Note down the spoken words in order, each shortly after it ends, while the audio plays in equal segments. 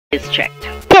Is checked.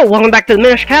 So, welcome back to the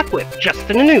Minish Cap with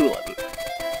Justin and Newland.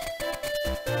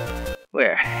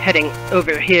 We're heading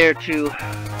over here to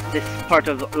this part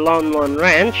of Lon Lon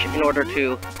Ranch in order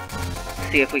to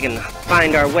see if we can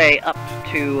find our way up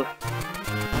to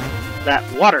that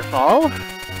waterfall.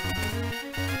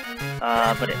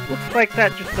 But it looks like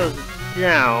that just goes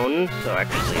down, so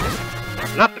actually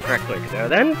that's not the correct way to go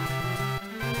then.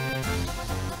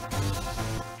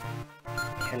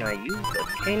 Can I use the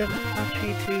Cane of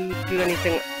Itachi to do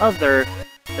anything other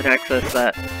than access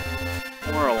that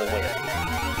whirlwind?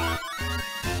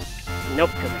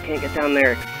 Nope, because I can't get down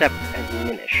there except as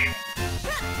Minish.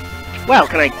 Well,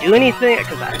 can I do anything?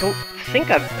 Because I don't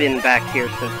think I've been back here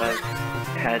since I've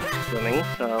had swimming,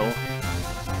 so...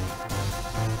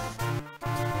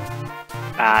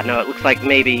 no, it looks like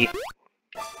maybe...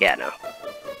 Yeah, no.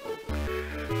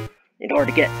 In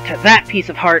order to get to that piece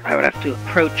of heart, I would have to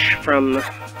approach from,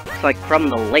 looks like from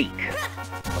the lake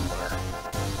somewhere.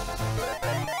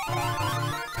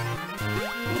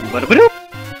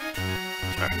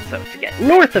 Alright, so to get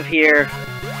north of here,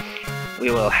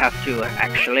 we will have to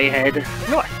actually head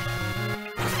north.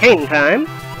 Cane time!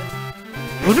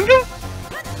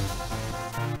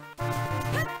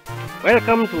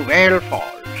 Welcome to Vale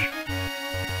Falls.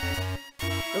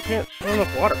 Still can't swim up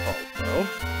waterfalls, though.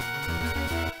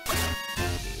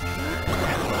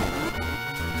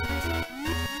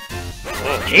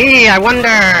 Gee, I wonder...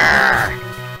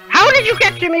 How did you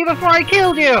get to me before I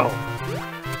killed you?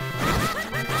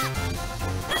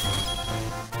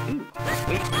 Ooh,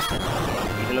 sweet.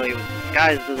 Even though he was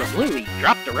disguised as a blue, he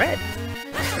dropped a red.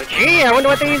 But gee, I wonder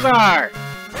what these are!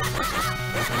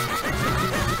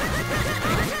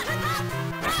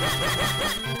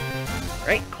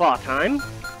 Right, claw time.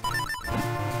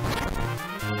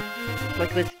 Looks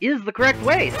like this is the correct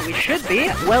way, so we should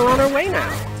be well on our way now.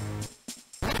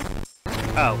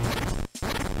 Oh.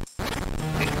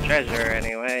 Big treasure,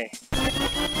 anyway.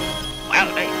 Wow,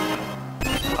 nice.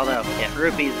 Although, yeah,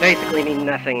 rupees basically mean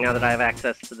nothing now that I have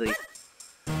access to the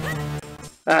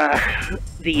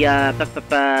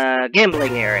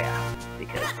gambling area.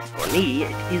 Because, for me,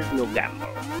 it is no gamble.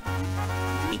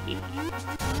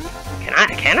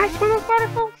 Can I swim with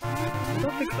waterfalls? I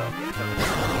don't think so.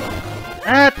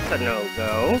 That's a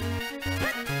no-go.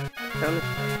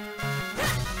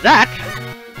 That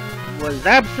was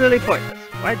absolutely pointless.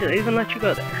 Why did I even let you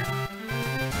go there? I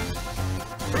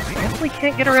definitely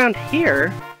can't get around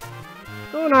here.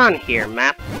 What's going on here,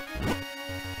 map?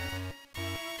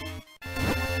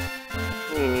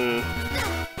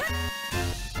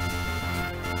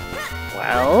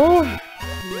 Well,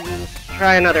 let's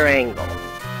try another angle.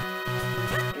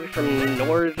 Maybe from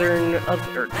northern of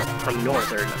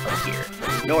here.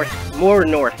 More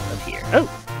north of here. Oh!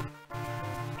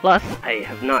 Plus, I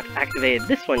have not activated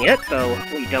this one yet, so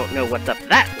we don't know what's up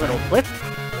that little cliff.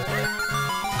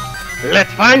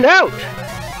 Let's find out!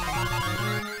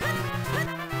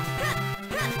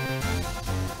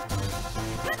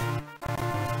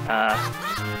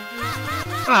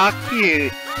 Aw,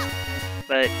 cute.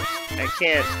 But I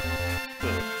can't...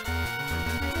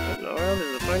 What in the world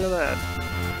is the point of that?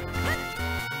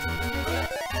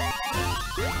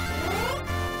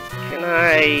 Can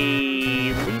I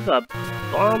leave a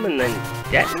bomb and then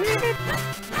detonate it?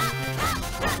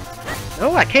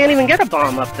 No, I can't even get a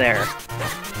bomb up there.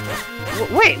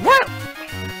 Wait, what?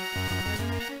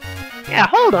 Yeah,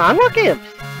 hold on, what gives?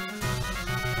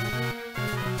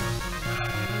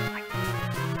 I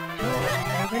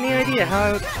don't have any idea how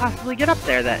I would possibly get up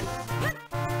there then.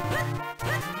 I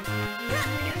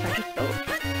guess I just don't.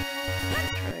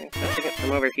 Try accessing it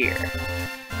from over here.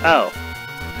 Oh.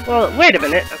 Well, wait a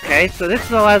minute. Okay, so this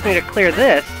allows me to clear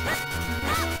this.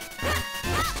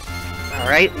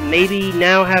 Alright, maybe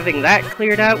now having that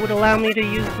cleared out would allow me to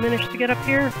use Minish to get up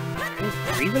here? Any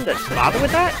reason to bother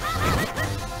with that?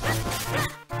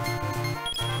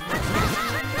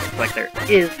 Looks like there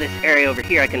is this area over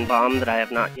here I can bomb that I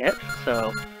have not yet,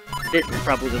 so this is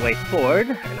probably the way forward.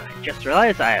 And I just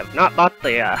realized I have not bought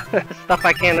the stuff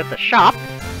I can at the shop,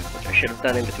 which I should have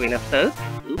done in between episodes.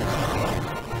 Oops.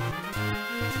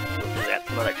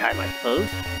 Some other time, I suppose.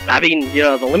 I mean, you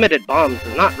know, the limited bombs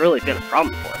has not really been a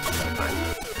problem for us sometimes.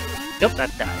 Nope,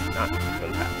 that died. Not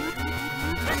swim fast.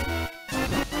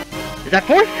 Is that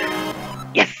fourth?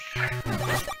 Yes!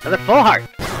 Another full heart!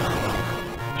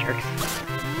 Jerks.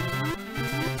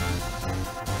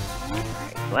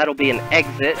 Alright, so that'll be an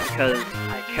exit, because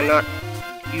I cannot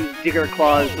use Digger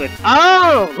Claws with...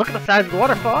 Oh! Look at the size of the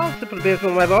waterfall! Simply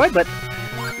beautiful, my boy, but...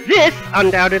 This,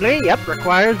 undoubtedly, yep,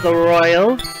 requires the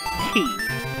royal... key.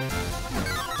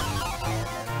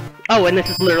 Oh, and this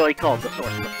is literally called the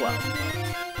source of the flow.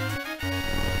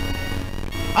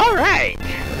 Alright!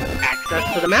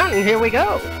 Access to the mountain, here we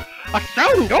go! A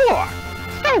stone door!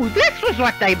 So this was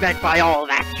what they meant by all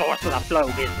that source of the flow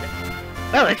business.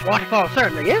 Well, this waterfall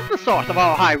certainly is the source of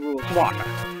all Hyrule's water.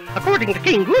 According to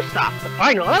King Gustav, the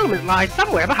final element lies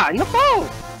somewhere behind the falls.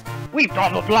 We've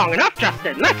traveled long enough,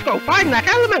 Justin. Let's go find that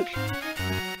element!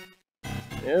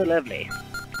 Oh, lovely.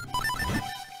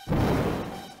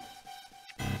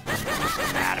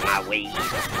 Out of my way.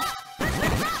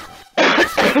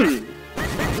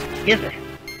 Excuse me.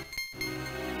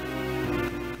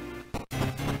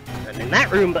 Nothing in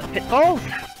that room but pitfalls.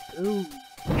 Ooh,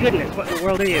 goodness, what in the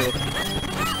world are you?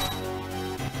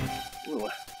 Ooh,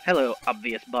 hello,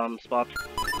 obvious bomb spot.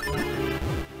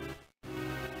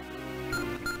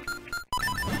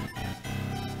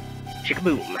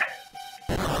 Chickaboom.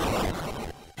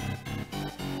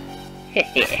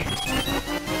 Heh.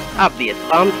 Obvious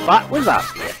bomb spot was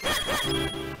obvious.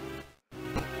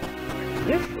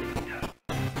 This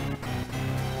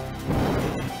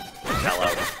hello.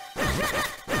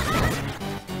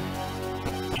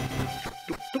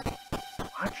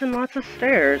 Lots and lots of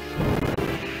stairs.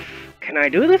 Can I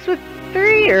do this with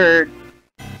 3, or...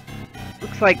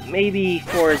 Looks like maybe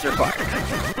 4 is required.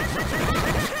 Let's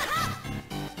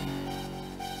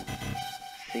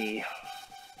see.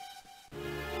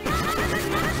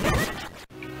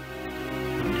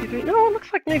 1, 2, 3. No, it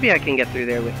looks like maybe I can get through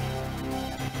there with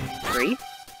 3.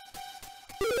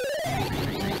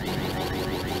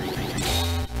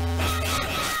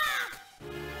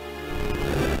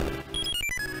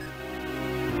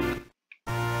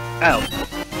 Oh.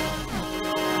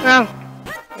 Well,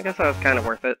 I guess that was kind of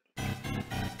worth it.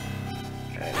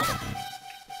 Okay.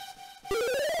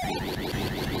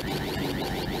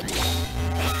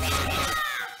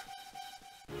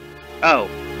 Oh.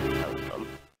 That was dumb.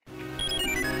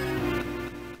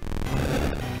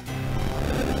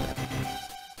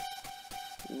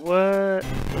 What?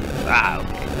 Ah,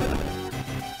 okay.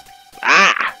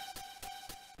 Ah!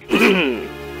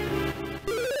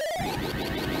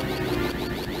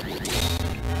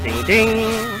 Ding ding!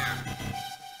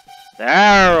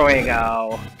 There we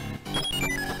go!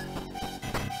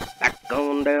 Back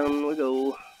on down we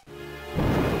go.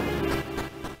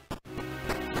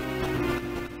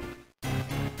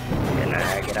 Can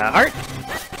I get a heart? I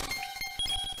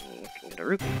can get a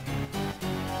rupee.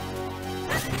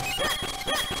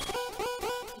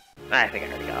 I think I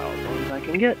already got all the ones I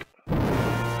can get.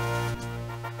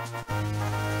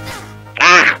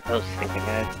 Ah! Those stinking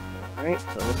guys. Alright,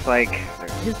 so it looks like there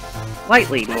is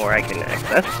slightly more I can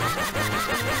access.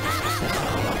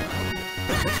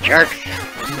 Jerks!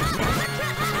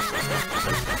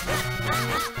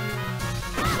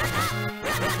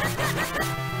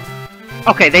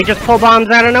 Okay, they just pull bombs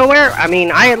out of nowhere? I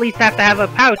mean, I at least have to have a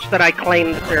pouch that I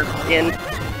claim that they're in.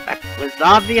 That was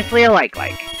obviously a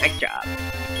like-like. Nice job.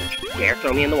 Dare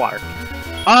throw me in the water.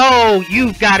 Oh,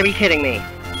 you've got to be kidding me!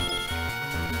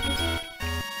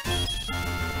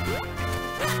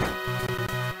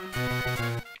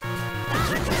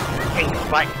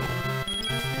 What?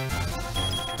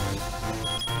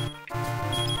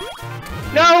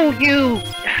 No, you!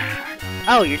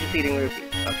 Oh, you're just eating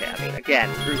rupees. Okay, I mean, again,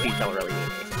 rupees don't really mean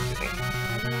anything to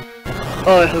me.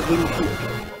 Oh, I have one.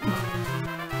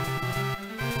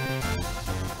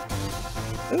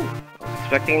 Ooh, I was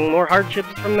expecting more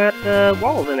hardships from that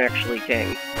wall than actually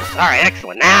came. Alright,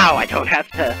 excellent. Now I don't have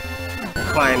to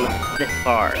climb this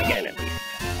far again, at least.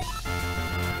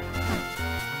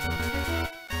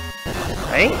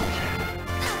 Right?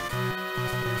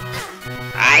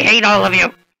 I hate all of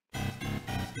you!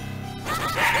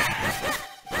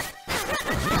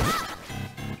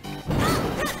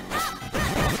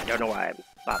 I don't know why I'm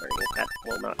bothering with that.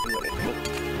 Will not do anything.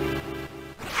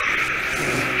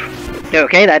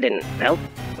 Okay, that didn't help.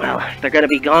 Well, if they're gonna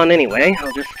be gone anyway,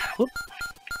 I'll just... Whoop.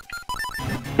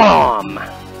 Bomb!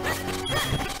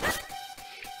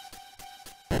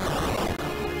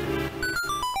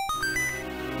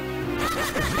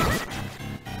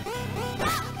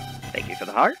 Thank you for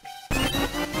the heart.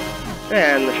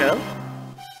 And the shell.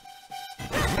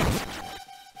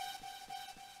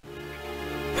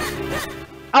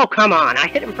 Oh, come on! I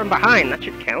hit him from behind! That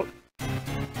should count. Let's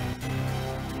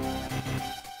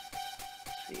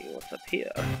see what's up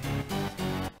here.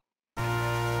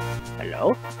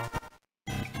 Hello?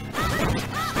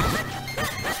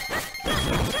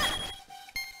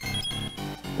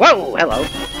 Whoa! Hello!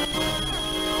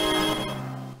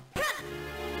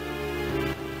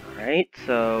 Alright,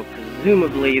 so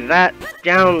presumably that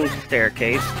down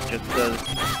staircase just goes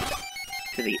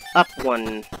to the up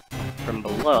one from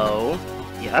below.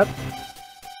 Yup.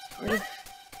 Where does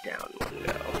down one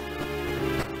go?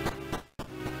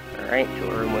 Alright,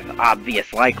 to a room with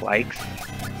obvious likes.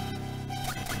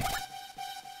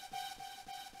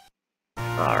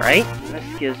 Alright,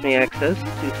 this gives me access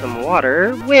to some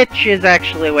water, which is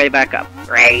actually way back up.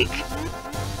 Great!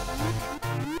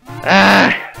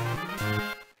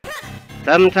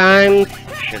 Sometimes,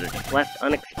 should have just left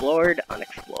unexplored.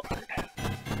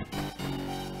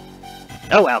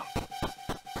 Oh well.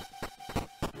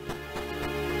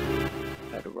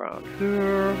 Head around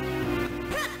here.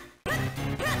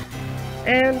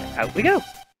 And out we go.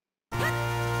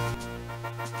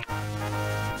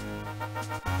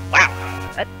 Wow,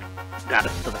 that got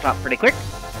us to the top pretty quick.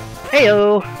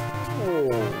 Heyo! I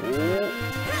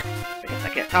guess I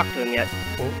can't talk to him yet.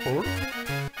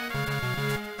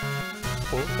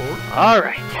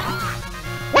 Alright.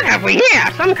 What have we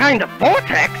here? Some kind of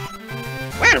vortex?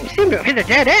 Well, we seem to have hit a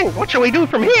dead end. What shall we do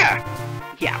from here?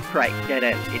 Yeah, right, dead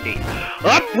end, indeed.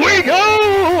 Up we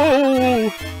go!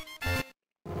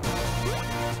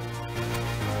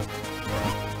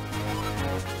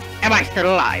 Am I still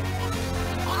alive?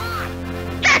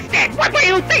 Justin, what were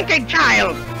you thinking,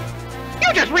 child?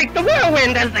 You just reaped the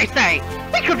whirlwind, as they say.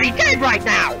 We could be dead right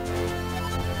now.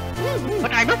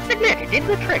 But I must admit, it did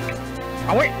the trick.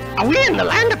 Are we in the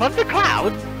land above the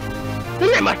clouds?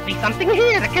 Then there must be something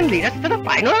here that can lead us to the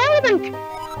final element.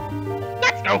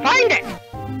 Let's go find it.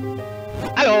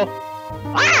 Hello.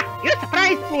 Ah, you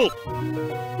surprised me.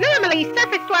 Normally,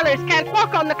 surface dwellers can't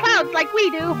walk on the clouds like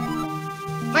we do.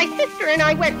 My sister and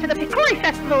I went to the Picori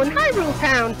Festival in Hyrule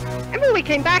Town, and when we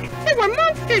came back, there were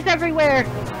monsters everywhere!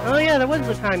 Oh yeah, that was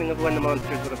the timing of when the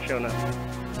monsters would have shown up.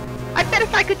 I bet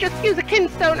if I could just use a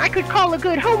kinstone, I could call a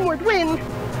good homeward wind.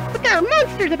 But there are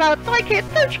monsters about, so I can't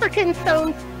search for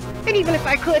kinstones. And even if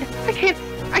I could,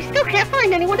 I still can't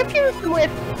find anyone to fuse them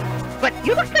with. But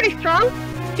you look pretty strong.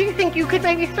 Do you think you could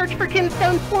maybe search for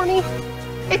kinstones for me?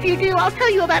 If you do, I'll tell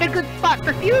you about a good spot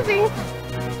for fusing.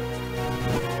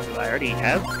 I already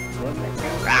have one.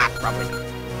 Ah,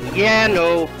 probably. Yeah,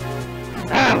 no.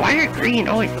 Why are green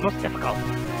always the most difficult?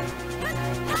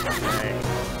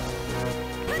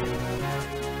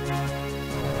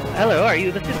 Hello, are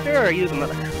you the sister or are you the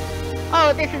mother?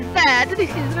 Oh, this is bad. This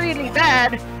is really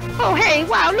bad. Oh, hey,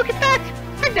 wow, look at that.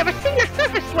 I've never seen a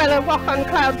surface dweller walk on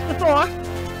clouds before.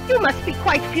 You must be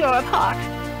quite pure of heart.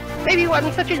 Maybe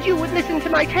one such as you would listen to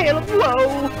my tale of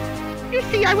woe. You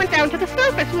see, I went down to the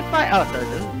surface with my... Oh,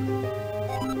 so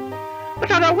but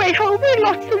on our way home, we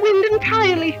lost the wind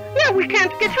entirely. Now we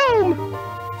can't get home.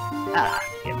 Ah,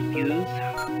 get fuse. I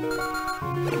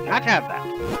do not have that. Do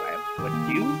I have what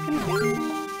you can do?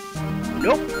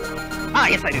 Nope. Ah,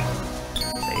 yes I do.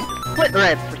 They just split the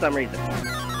reds for some reason.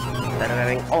 Instead of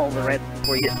having all the reds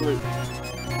before you get blue.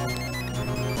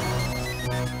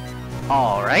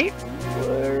 Alright.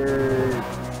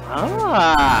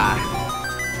 Ah!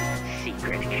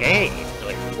 Secret cave. So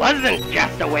it wasn't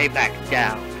just a way back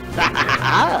down. We'll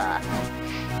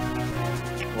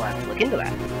have to look into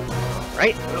that.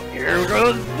 Right, well, here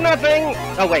goes nothing!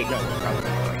 Oh wait, no, that's probably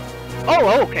not going.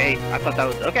 Oh, okay, I thought that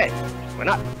was, okay. Why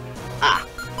not? Ah.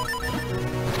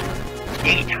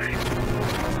 Diggy time.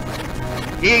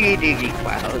 Diggy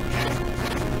Cloud.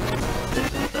 This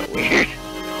is so weird.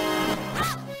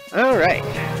 Alright.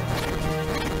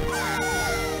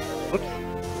 Whoops.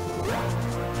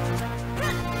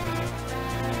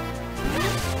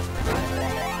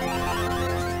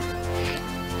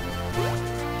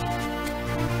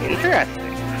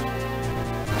 Interesting.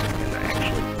 Can I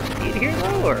actually proceed here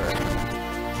though, or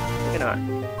maybe not?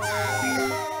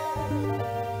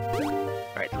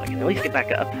 Alright, so I can at least get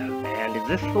back up. And is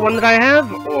this the one that I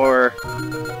have, or...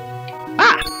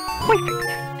 Ah! Perfect!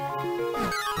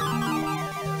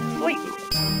 Sweet!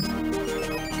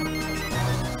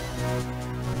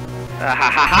 Ha ha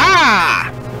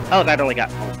ha! Oh, that only got...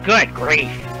 Good grief!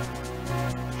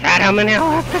 Is that how many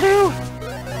I'll have to do?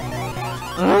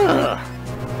 Ugh!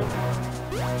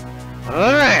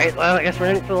 Alright, well, I guess we're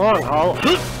in it for the long haul.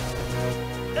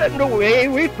 And away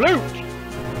we float!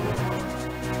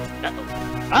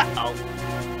 Uh-oh.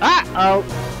 Uh-oh!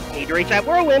 Need to reach that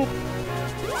whirlwind!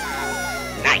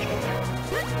 Nice!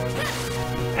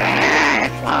 Ah,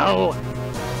 slow!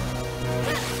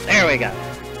 There we go.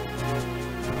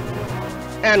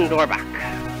 And we're back.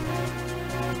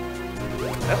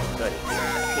 Oh, good.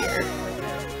 Here.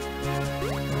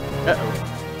 Uh-oh.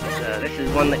 This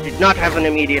is one that did not have an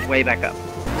immediate way back up.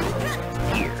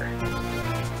 Here.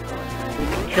 We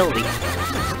can kill these.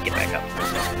 Get back up.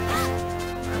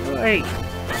 Hey.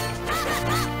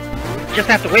 Just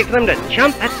have to wait for them to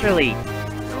jump? That's really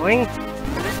annoying.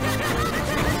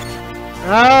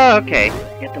 Oh, okay.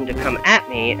 Get them to come at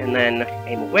me and then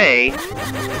aim away.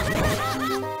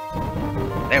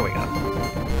 There we go.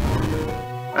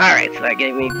 Alright, so that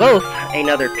gave me both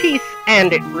another piece,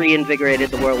 and it reinvigorated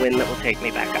the whirlwind that will take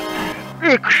me back up.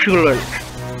 Excellent!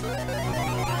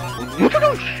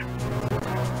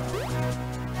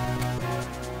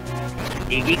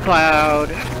 Diggy Cloud.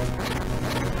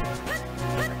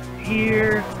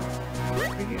 Here.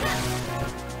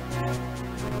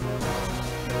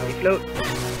 Float.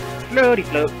 Floaty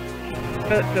float.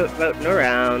 Float, float, floating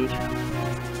around.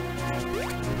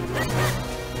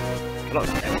 Come on,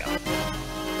 there we go.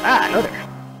 Ah, another.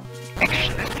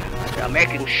 Excellent. They are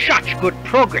making such good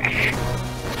progress.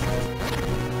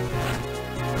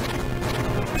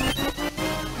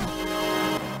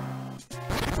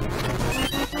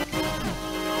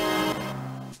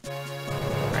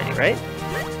 Ready, right?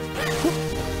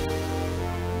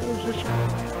 Where's this one?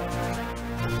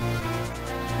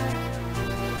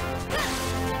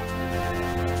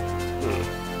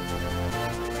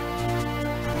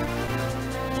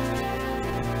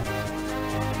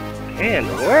 And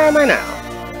where am I now?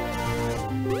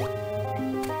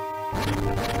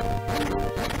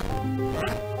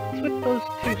 What's with those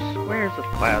two squares of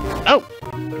clouds? Oh!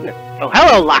 Goodness. Oh,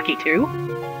 hello, Locky 2!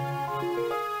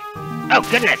 Oh,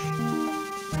 goodness!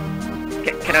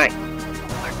 Can I...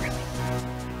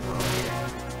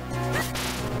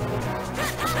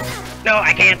 No,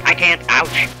 I can't!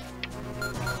 Ouch!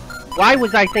 Why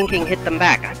was I thinking hit them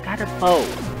back? I've got a bow.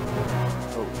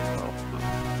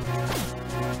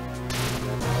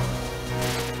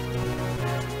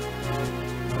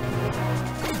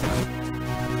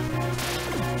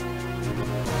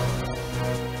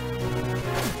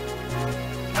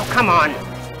 Come on!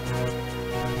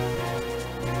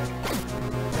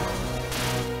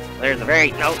 There's a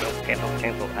very... No,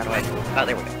 cancel. How do I... Oh,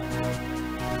 there we go.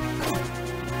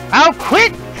 Oh,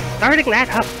 quit starting that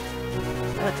up!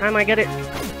 By the time I get it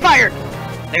fired!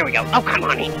 There we go. Oh, come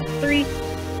on, 3.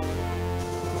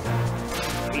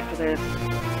 Wait for this.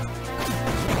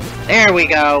 There we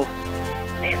go!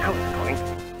 Man, how is it going?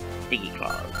 Diggy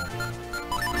Cloud.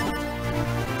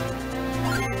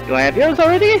 Do I have yours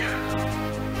already?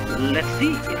 Let's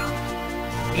see.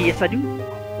 Yes, I do.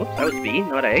 Whoops, that was B,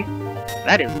 not A.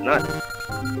 That is not...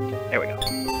 There we go.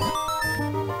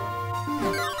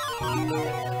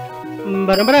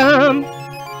 Ba-dum-ba-dum!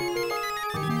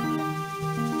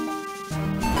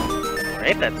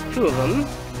 Alright, that's 2 of them.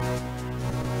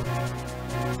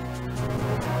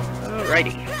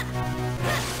 Alrighty.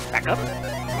 Back up.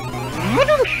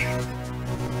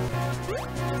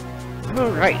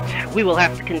 Alright, we will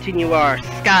have to continue our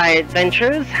sky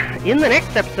adventures in the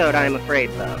next episode, I'm afraid,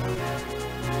 though.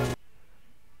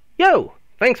 Yo!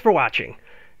 Thanks for watching.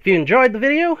 If you enjoyed the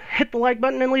video, hit the like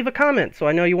button and leave a comment so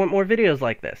I know you want more videos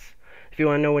like this. If you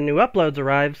want to know when new uploads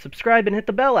arrive, subscribe and hit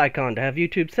the bell icon to have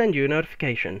YouTube send you a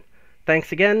notification.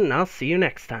 Thanks again, and I'll see you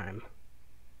next time.